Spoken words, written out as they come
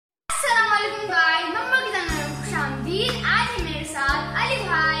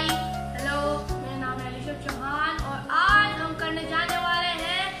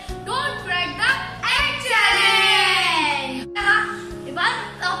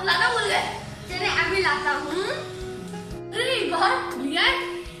चले अभी लाता हूँ। अरे बहुत लिया है।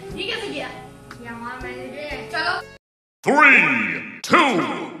 ये कैसे किया? यहाँ मैंने चलो 3, 2,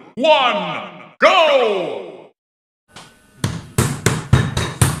 1, go!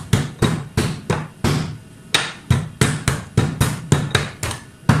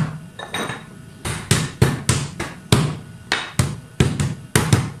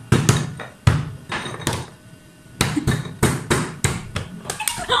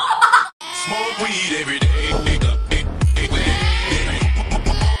 Smoke weed every day.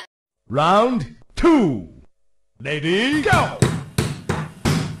 Round 2. Lady, go!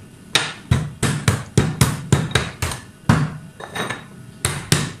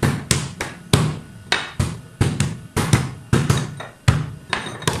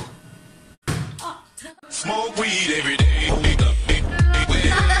 Smoke weed every day.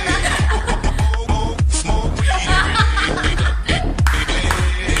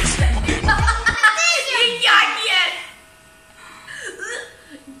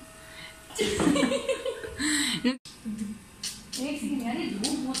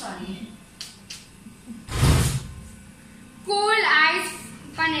 Cool ice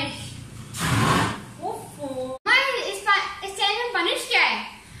punish. इस चैलेंज में पनिश क्या है?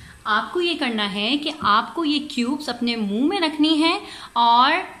 आपको ये करना है कि आपको ये क्यूब्स अपने मुंह में रखनी है,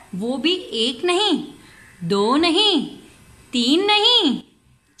 और वो भी 1 नहीं, 2 नहीं, 3 नहीं,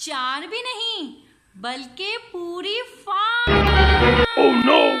 4 भी नहीं, बल्कि पूरी 5। Oh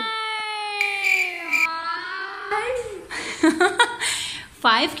no!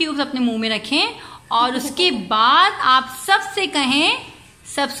 5 क्यूब्स अपने मुंह में रखें और उसके बाद आप सबसे कहें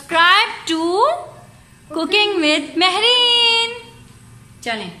subscribe to cooking with Mehreen.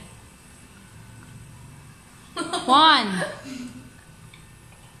 चलें 1,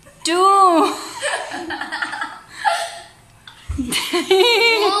 2,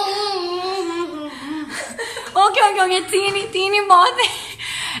 3। ओके 3 ही बहुत है।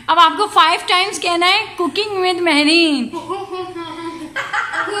 अब आपको 5 टाइम्स कहना है कुकिंग विद मेहरीन।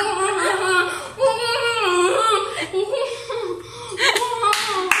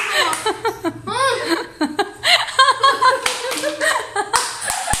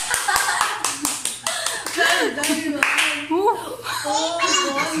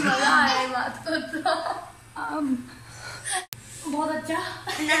 बहुत अच्छा।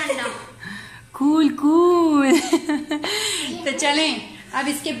 कूल तो चलें, अब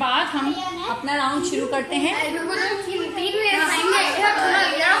इसके बाद हम अपना राउंड शुरू करते हैं।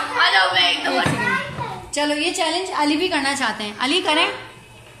 चलो ये चैलेंज अली भी करना चाहते हैं, अली करें।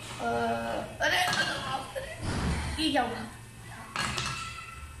 अरे ये क्या हुआ?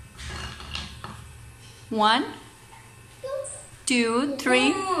 1, 2,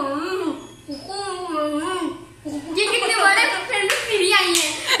 3। ये कितने बड़े फिर भी चिड़िया आई है।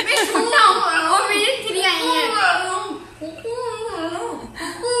 मैं सुन रहा हूँ और मेरी चिड़िया आई है।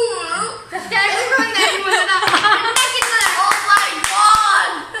 नहीं बोलना। Oh my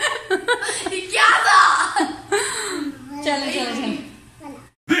God! ये क्या था? चलो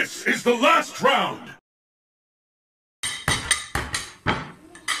This is the last round.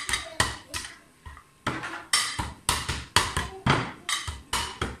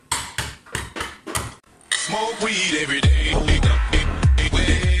 Smoke weed every day.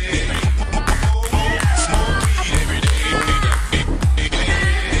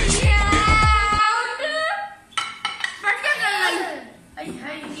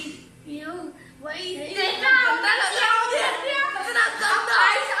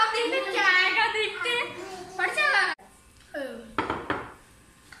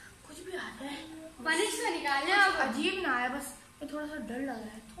 अजीब ना आया, बस थोड़ा सा डर लग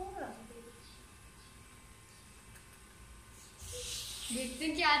रहा है, थोड़ा सा। देखते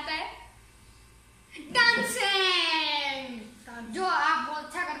हैं क्या आता है। डांसिंग, जो आप बहुत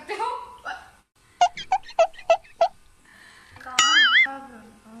अच्छा करते हो।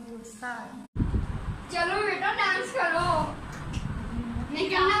 चलो बेटा डांस करो। नहीं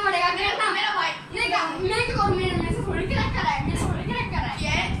करना पड़ेगा, करना मेरा भाई। नहीं मेरे से थोड़ी क्रैक करा है, मेरे से थोड़ी क्रैक करा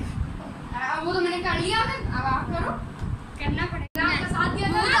है। वो तो मैंने कर लिया, अब आप करो। करना पड़ेगा। आपका साथ दिया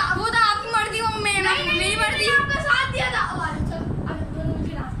था। वो तो आपकी मर्जी, वो मेरी मर्जी। आपका साथ दिया था।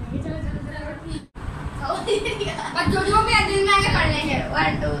 जो भी दिन में कर लेंगे।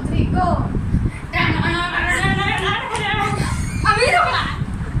 1, 2, 3 गो। अभी रुकना।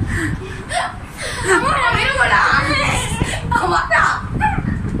 हमारा अमीरों का डांस।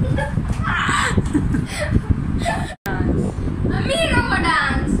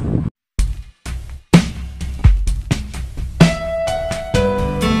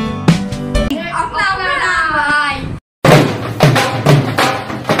 अपना भाई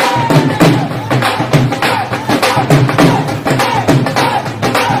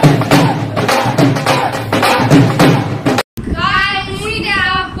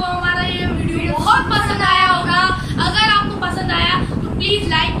प्लीज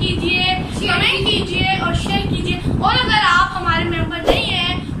लाइक कीजिए, कमेंट कीजिए और शेयर कीजिए। और अगर आप हमारे मेंबर नहीं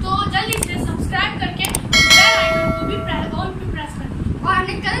हैं तो जल्दी से सब्सक्राइब करके बेल आइकन को भी ऑल पे प्रेस कर दीजिए और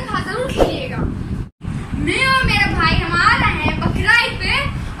निकल खा जरूर कीजिएगा। मैं और मेरा भाई हम आ रहे हैं बकरा ईद पे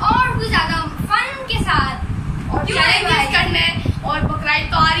और भी ज्यादा फन के साथ और चैलेंजेस करने। और बकरा ईद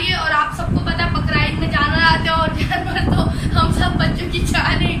तो आ रही है और आप सबको पता है बकरा ईद में जानवर आते हैं और जानवर तो हम सब बच्चों की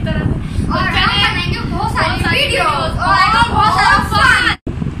जान है एक तरह से। और हम बनाएंगे बहुत सारी वीडियोस और बहुत सारा फन।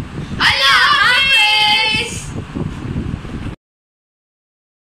 अल्लाह हाफिज।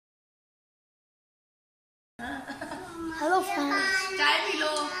 हेलो फ्रेंड्स, चाय पी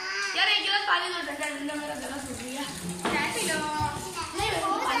लो यार, एक गिलास पानी दो, ठंडा मेरा गला सूख गया। चाय पी लो।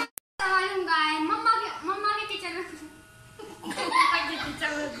 मम्मा के किचन में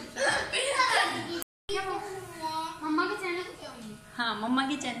मम्मा के चैनल हाँ, मम्मा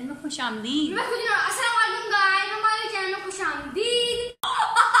के चैनल में खुश आमदीद। मैं खुद